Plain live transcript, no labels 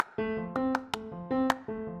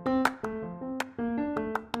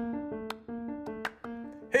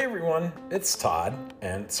everyone, it's Todd,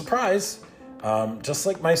 and surprise, just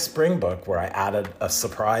like my spring book where I added a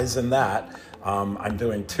surprise in that, I'm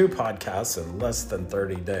doing 2 podcasts in less than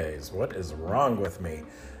 30 days. What is wrong with me?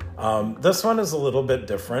 This one is a little bit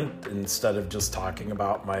different. Instead of just talking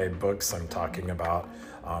about my books, I'm talking about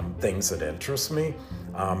things that interest me.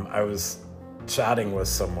 I was chatting with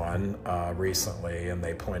someone recently, and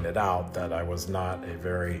they pointed out that I was not a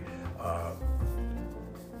very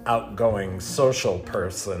outgoing social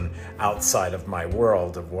person outside of my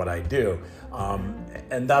world of what I do.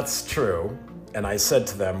 And that's true. And I said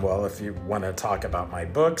to them, well, if you want to talk about my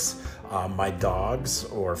books, my dogs,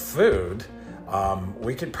 or food,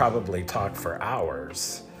 we could probably talk for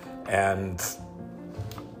hours. And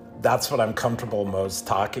that's what I'm comfortable most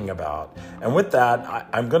talking about. And with that,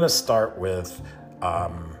 I'm going to start with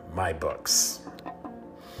my books.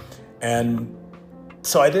 And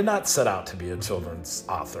so I did not set out to be a children's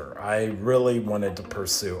author. I really wanted to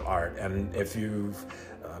pursue art. And if you've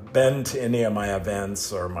been to any of my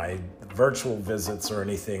events or my virtual visits or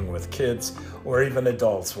anything with kids or even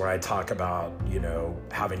adults where I talk about,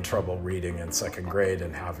 having trouble reading in 2nd grade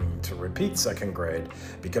and having to repeat 2nd grade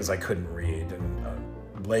because I couldn't read.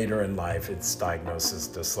 And later in life, it's diagnosed as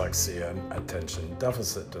dyslexia and attention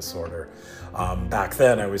deficit disorder. Back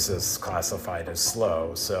then, I was just classified as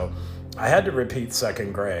slow. So I had to repeat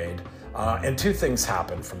 2nd grade. And 2 things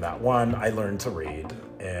happened from that. 1, I learned to read.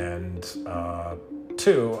 And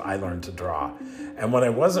 2, I learned to draw. And when I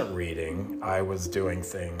wasn't reading, I was doing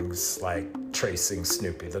things like tracing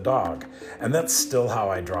Snoopy the dog. And that's still how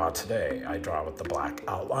I draw today. I draw with the black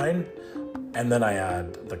outline, and then I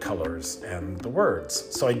add the colors and the words.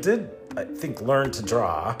 So I think, learn to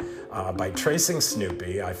draw by tracing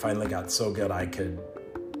Snoopy. I finally got so good I could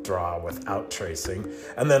draw without tracing.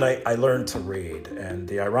 And then I learned to read. And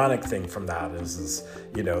the ironic thing from that is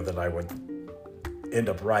that I would end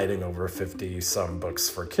up writing over 50-some books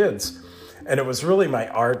for kids. And it was really my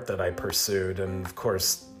art that I pursued. And of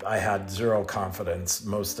course, I had zero confidence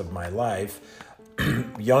most of my life,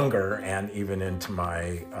 younger and even into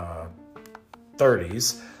my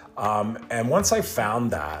 30s. And once I found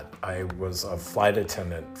that, I was a flight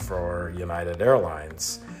attendant for United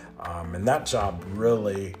Airlines. And that job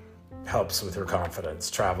really helps with your confidence,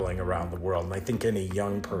 traveling around the world. And I think any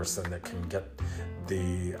young person that can get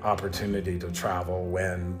the opportunity to travel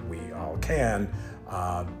when we all can,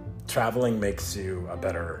 traveling makes you a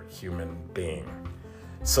better human being.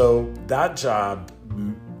 So that job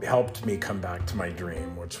helped me come back to my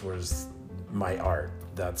dream, which was my art.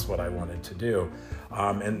 That's what I wanted to do.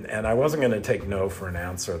 And I wasn't going to take no for an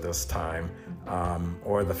answer this time,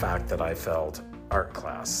 or the fact that I failed art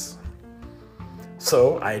class.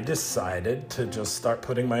 So I decided to just start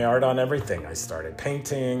putting my art on everything. I started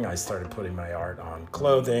painting, I started putting my art on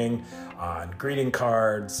clothing, on greeting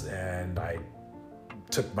cards, and I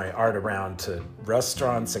took my art around to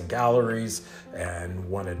restaurants and galleries and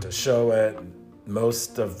wanted to show it.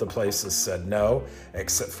 Most of the places said no,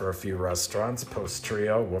 except for a few restaurants. Post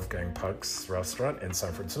Trio, Wolfgang Puck's restaurant in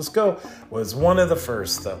San Francisco, was one of the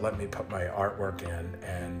first that let me put my artwork in,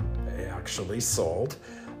 and it actually sold.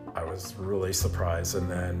 I was really surprised.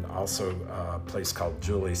 And then also a place called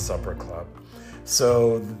Julie's Supper Club.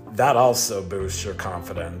 So that also boosts your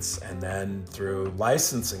confidence. And then through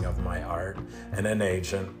licensing of my art and an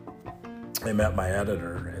agent, I met my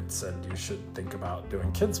editor and said, you should think about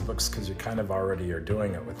doing kids' books because you kind of already are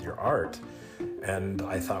doing it with your art. And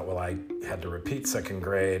I thought, well, I had to repeat 2nd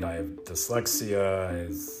grade. I have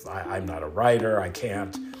dyslexia. I'm not a writer. I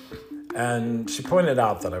can't. And she pointed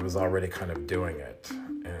out that I was already kind of doing it.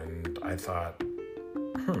 And I thought,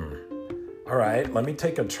 all right, let me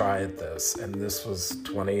take a try at this. And this was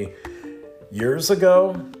 20 years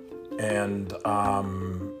ago. And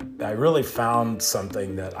I really found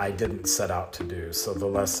something that I didn't set out to do. So the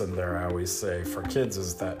lesson there I always say for kids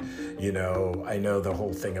is that, I know the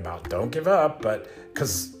whole thing about don't give up, but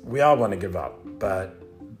because we all want to give up. But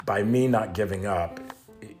by me not giving up,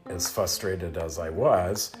 as frustrated as I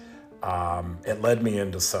was, it led me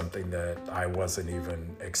into something that I wasn't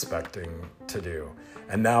even expecting to do.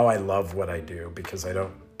 And now I love what I do because I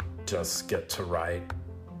don't just get to write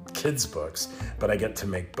kids' books, but I get to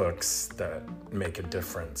make books that make a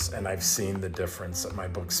difference. And I've seen the difference that my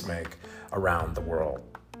books make around the world.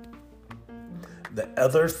 The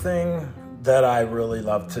other thing that I really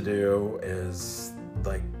love to do is,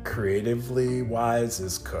 like, creatively wise,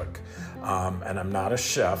 is cook. And I'm not a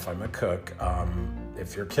chef, I'm a cook.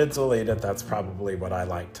 If your kids will eat it, that's probably what I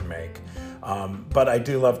like to make. But I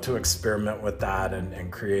do love to experiment with that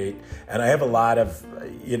and create. And I have a lot of,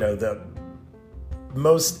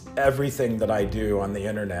 most everything that I do on the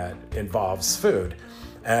internet involves food.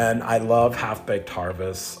 And I love Half Baked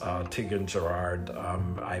Harvest, Tegan Gerard.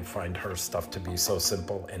 I find her stuff to be so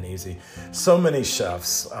simple and easy. So many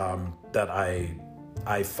chefs that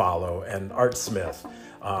I follow, and Art Smith.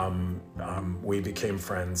 We became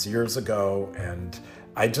friends years ago, and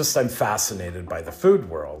I'm fascinated by the food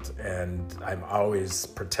world, and I'm always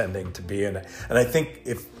pretending to be in it. And I think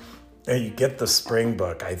if you get the spring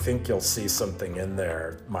book, I think you'll see something in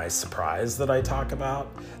there, my surprise that I talk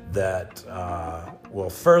about, that will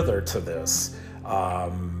further to this.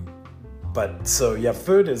 But so yeah,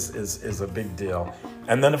 food is a big deal.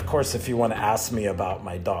 And then of course, if you want to ask me about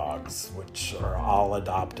my dogs, which are all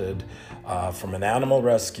adopted from an animal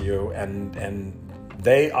rescue, and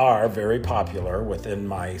they are very popular within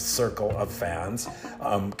my circle of fans.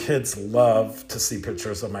 Kids love to see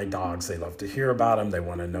pictures of my dogs. They love to hear about them. They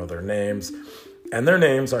want to know their names. And their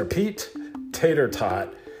names are Pete, Tater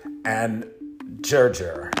Tot, and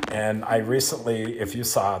Jer. And I recently, if you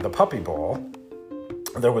saw the Puppy Bowl,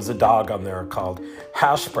 there was a dog on there called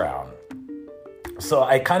Hash Brown. So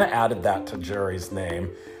I kind of added that to Jerry's name.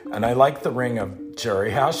 And I like the ring of Jerry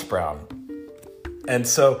Hash Brown. And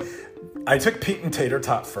so I took Pete and Tater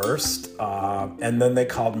Tot first, and then they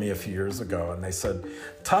called me a few years ago and they said,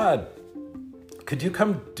 Todd, could you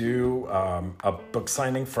come do a book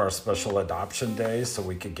signing for our special adoption day so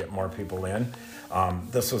we could get more people in?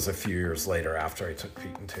 This was a few years later after I took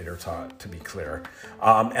Pete and Tater Tot, to be clear.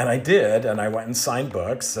 And I did, and I went and signed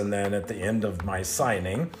books, and then at the end of my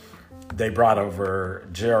signing, they brought over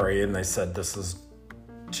Jerry, and they said, this is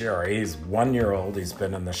Jerry. He's 1 year old. He's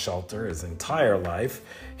been in the shelter his entire life.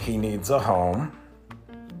 He needs a home.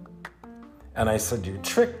 And I said, you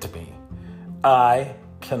tricked me. I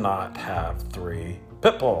cannot have 3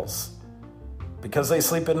 pit bulls because they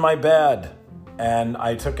sleep in my bed. And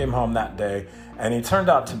I took him home that day, and he turned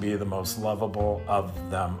out to be the most lovable of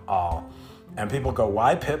them all. And people go,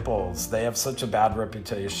 why pit bulls? They have such a bad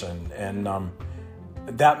reputation. And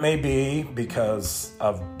that may be because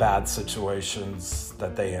of bad situations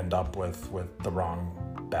that they end up with the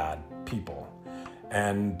wrong bad people.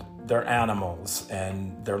 And they're animals,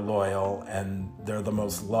 and they're loyal, and they're the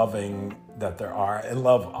most loving that there are. I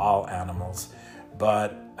love all animals,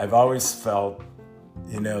 but I've always felt,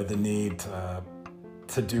 the need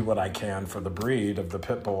to do what I can for the breed of the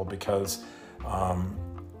pit bull because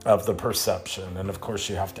of the perception. And of course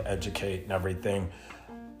you have to educate and everything.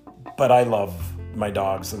 But I love my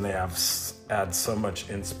dogs, and they add so much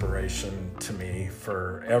inspiration to me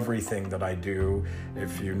for everything that I do.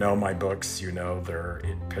 If you know my books, there are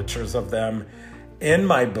pictures of them in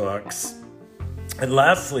my books. And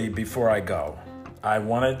lastly, before I go, I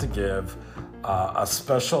wanted to give a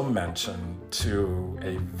special mention to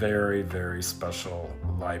a very, very special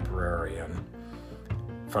librarian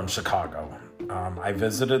from Chicago. I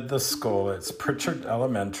visited the school. It's Pritchard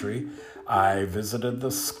Elementary. I visited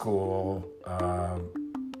the school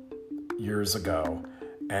years ago,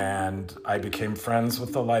 and I became friends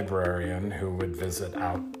with the librarian who would visit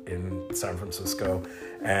out in San Francisco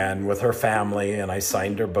and with her family, and I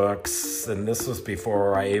signed her books, and this was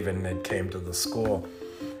before I even came to the school.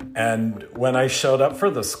 And when I showed up for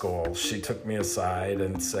the school, she took me aside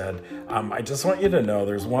and said, I just want you to know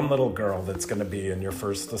there's one little girl that's going to be in your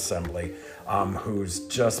first assembly who's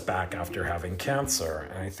just back after having cancer.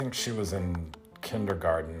 And I think she was in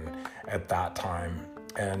kindergarten at that time.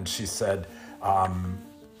 And she said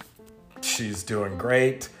she's doing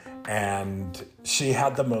great. And she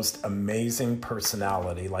had the most amazing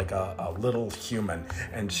personality, like a little human.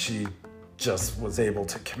 And she just was able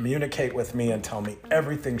to communicate with me and tell me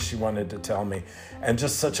everything she wanted to tell me, and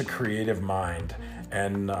just such a creative mind.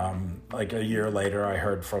 And like a year later, I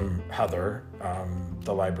heard from Heather,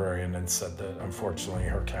 the librarian, and said that unfortunately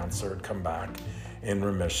her cancer had come back in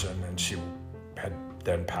remission, and she had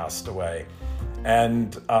then passed away.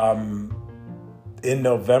 And in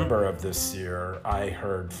November of this year, I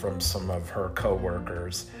heard from some of her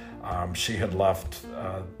coworkers. She had left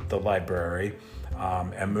the library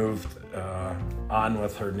and moved on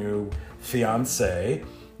with her new fiance,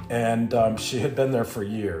 and she had been there for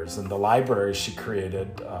years. And the library she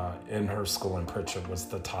created in her school in Pritchard was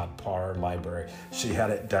the Todd Parr Library. She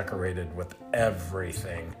had it decorated with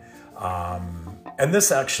everything. And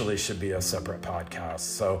this actually should be a separate podcast.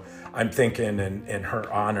 So I'm thinking in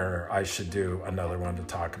her honor, I should do another one to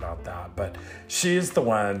talk about that. But she's the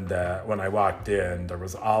one that when I walked in, there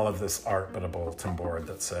was all of this art but a bulletin board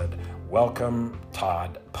that said, "Welcome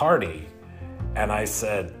Todd Party." And I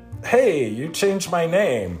said, "Hey, you changed my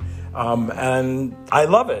name." And I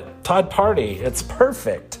love it. Todd Party. It's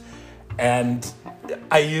perfect. And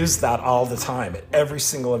I use that all the time at every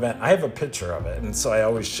single event. I have a picture of it, and so I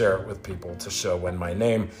always share it with people to show when my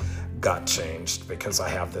name got changed, because I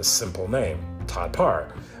have this simple name, Todd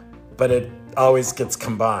Parr, but it always gets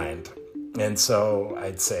combined. And so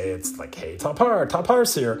I'd say it's like, hey, Todd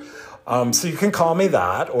Parr's here. So you can call me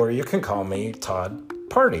that, or you can call me Todd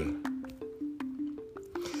Party.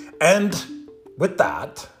 And with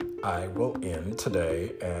that, I will end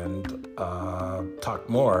today and talk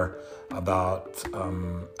more about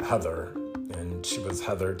Heather. And she was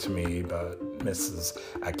Heather to me, but Mrs.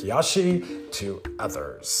 Akiyashi to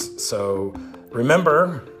others. So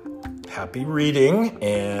remember, happy reading,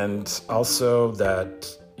 and also that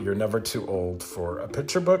you're never too old for a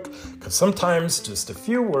picture book, because sometimes just a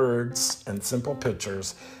few words and simple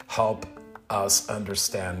pictures help us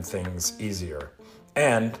understand things easier.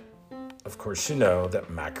 And of course, you know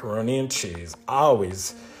that macaroni and cheese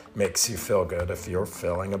always makes you feel good if you're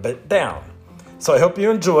feeling a bit down. So I hope you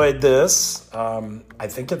enjoyed this. I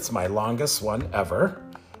think it's my longest one ever.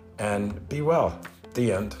 And be well.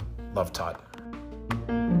 The end. Love, Todd.